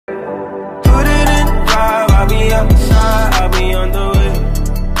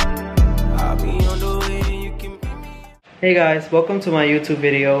Hey guys, welcome to my YouTube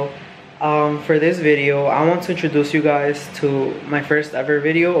video. For this video, I want to introduce you guys to my first ever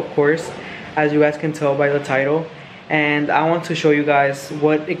video, of course, as you guys can tell by the title. And I want to show you guys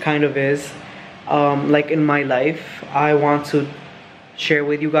what it kind of is. Like in my life, I want to share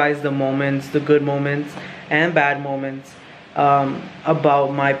with you guys the moments, the good moments and bad moments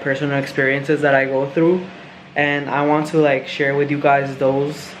about my personal experiences that I go through. And I want to like share with you guys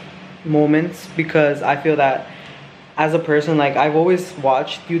those moments because I feel that as a person, like I've always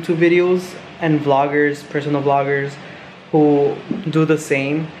watched YouTube videos and vloggers, personal vloggers who do the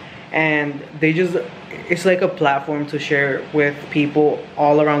same, and it's like a platform to share with people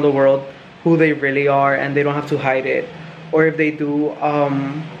all around the world who they really are, and they don't have to hide it. Or if they do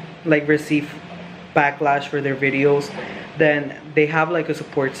like receive backlash for their videos, then they have like a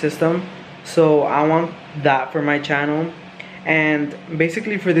support system. So I want that for my channel. And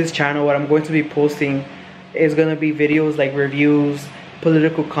basically for this channel, what I'm going to be posting is gonna be videos like reviews,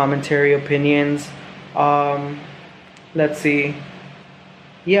 political commentary, opinions, let's see,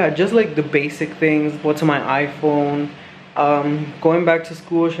 yeah, just like the basic things, what's on my iPhone, going back to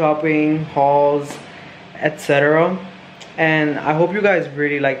school, shopping, hauls, etc. And I hope you guys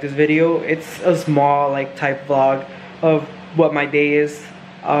really like this video. It's a small like type vlog of what my day is.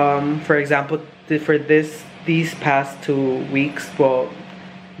 For example, for these past 2 weeks, well,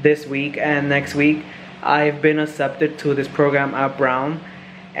 this week and next week, I've been accepted to this program at Brown,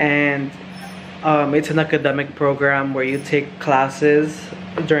 and it's an academic program where you take classes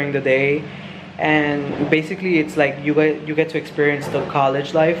during the day, and basically it's like you get to experience the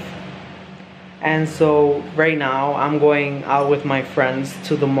college life. And so right now I'm going out with my friends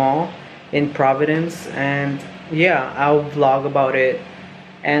to the mall in Providence, and yeah, I'll vlog about it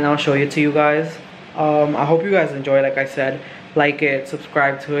and I'll show it to you guys. I hope you guys enjoy. Like I said, like it,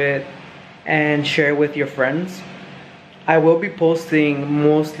 subscribe to it, and share with your friends. I will be posting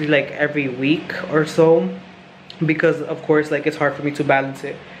mostly like every week or so because of course like it's hard for me to balance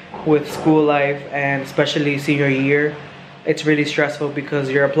it with school life, and especially senior year. It's really stressful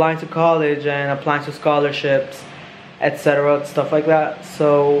because you're applying to college and applying to scholarships, etc., stuff like that.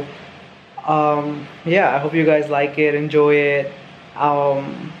 So yeah, I hope you guys like it, enjoy it.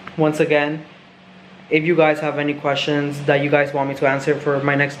 Once again, if you guys have any questions that you guys want me to answer for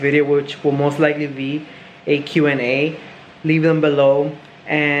my next video, which will most likely be a Q&A, leave them below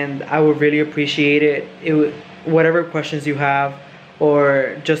and I would really appreciate it. Whatever questions you have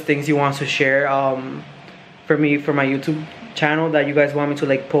or just things you want to share for me, for my YouTube channel, that you guys want me to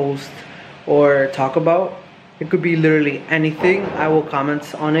like post or talk about, it could be literally anything. I will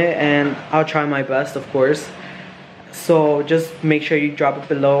comment on it and I'll try my best, of course. So just make sure you drop it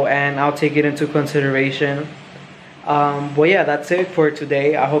below and I'll take it into consideration. But yeah, that's it for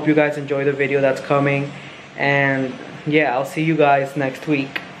today. I hope you guys enjoy the video that's coming, and yeah, I'll see you guys next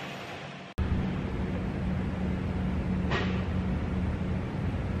week.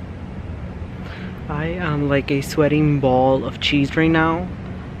 I am like a sweating ball of cheese right now.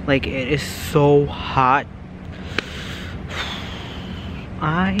 Like it is so hot.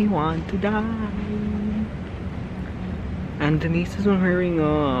 I want to die. And Denise isn't hurrying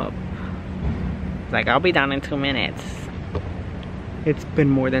up. Like, I'll be done in 2 minutes. It's been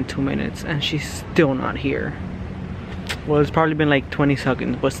more than 2 minutes and she's still not here. Well, it's probably been like 20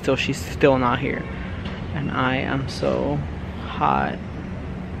 seconds, but still, she's still not here. And I am so hot.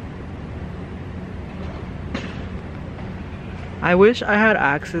 I wish I had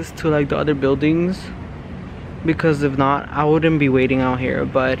access to like the other buildings, because if not, I wouldn't be waiting out here.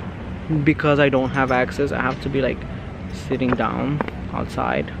 But because I don't have access, I have to be like sitting down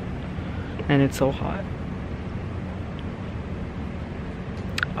outside, and it's so hot.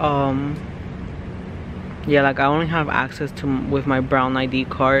 Yeah, like I only have access to, with my Brown ID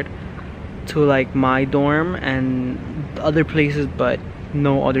card, to like my dorm and other places, but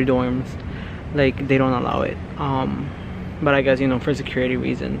no other dorms. Like they don't allow it. But I guess, you know, for security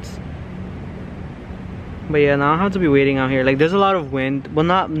reasons. But yeah, now I have to be waiting out here. Like there's a lot of wind. Well,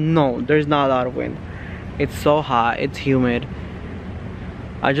 there's not a lot of wind. It's so hot, it's humid.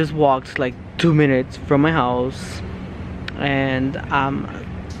 I just walked like 2 minutes from my house and I'm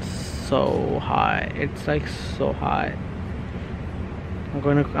so hot. It's like so hot. I'm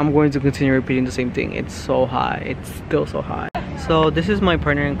going to continue repeating the same thing. It's so hot. It's still so hot. So this is my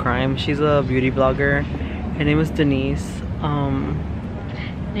partner in crime. She's a beauty vlogger. Her name is Denise.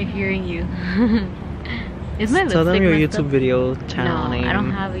 They're hearing you. Is my Tell them your lipstick YouTube video channel name. I don't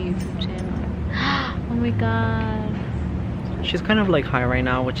have a YouTube channel. Oh my god. She's kind of like high right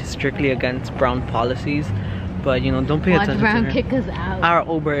now, which is strictly against Brown policies. But you know, don't pay attention Brown to her. kick us out.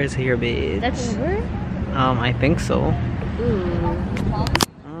 Our Uber is here, bitch. That's Uber? I think so. Ooh.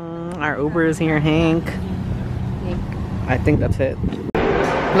 Our Uber is here, Hank. I think that's it.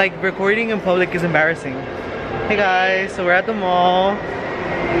 Like, recording in public is embarrassing. Hey guys, so we're at the mall.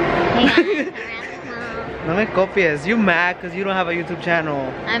 No me copies. You mad because you don't have a YouTube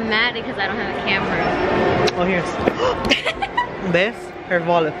channel. I'm mad because I don't have a camera. Oh, here's this. Her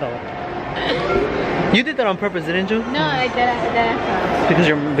wallet fell. You did that on purpose, didn't you? No, I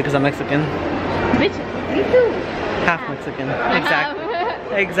did. Because I'm Mexican. Bitch, me too. Half Mexican. Exactly.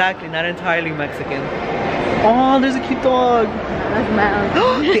 Exactly. Not entirely Mexican. Oh, there's a cute dog. That's Miles.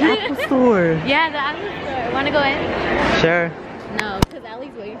 The Apple store. Yeah, the Apple store. Wanna go in? Sure. No, because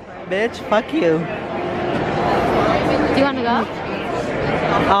Allie's waiting for us. Bitch, fuck you. Do you wanna go?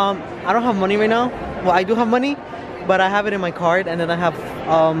 I don't have money right now. Well, I do have money, but I have it in my card, and then I have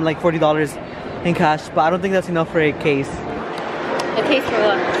like $40 in cash. But I don't think that's enough for a case. A case for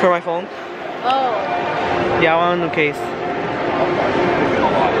what? For my phone. Oh. Yeah, I want a new case.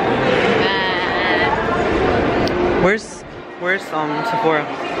 Where's Sephora?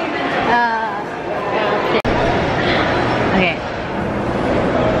 Okay.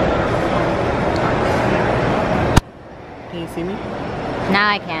 Can you see me? Now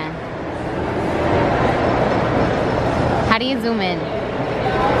I can. How do you zoom in?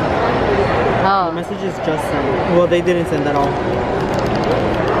 The Oh. message is just sent. Well, they didn't send at all.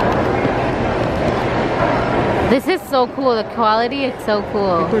 This is so cool. The quality is so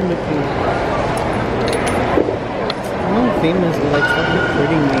cool. People are looking. I'm famous, but like, stop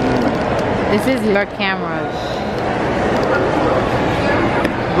recording me. This is your camera.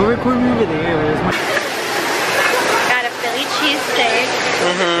 Go record me over there. Where's my... Got a Philly cheesesteak.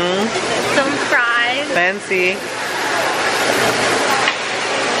 Some fries. Fancy.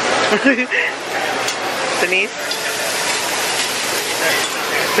 Denise.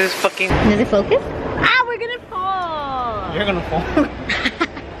 This fucking... Does it focus? Ah, we're gonna fall. You're gonna fall.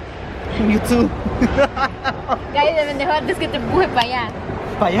 You too. Guys, el pendejo antes que te empuje para allá.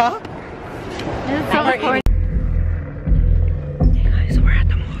 ¿Para allá? This is so recording. Hey guys, we're at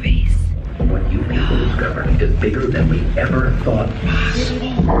the movies. What you people discovered is bigger than we ever thought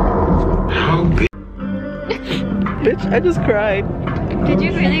possible. How big? Bitch, I just cried. Did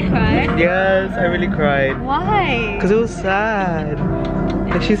you really cry? Yes, I really cried. Why? Because it was sad.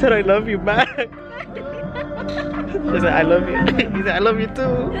 And she said, I love you back. She said, I love you. He said, I love you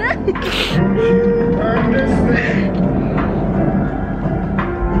too.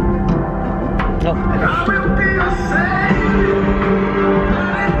 No.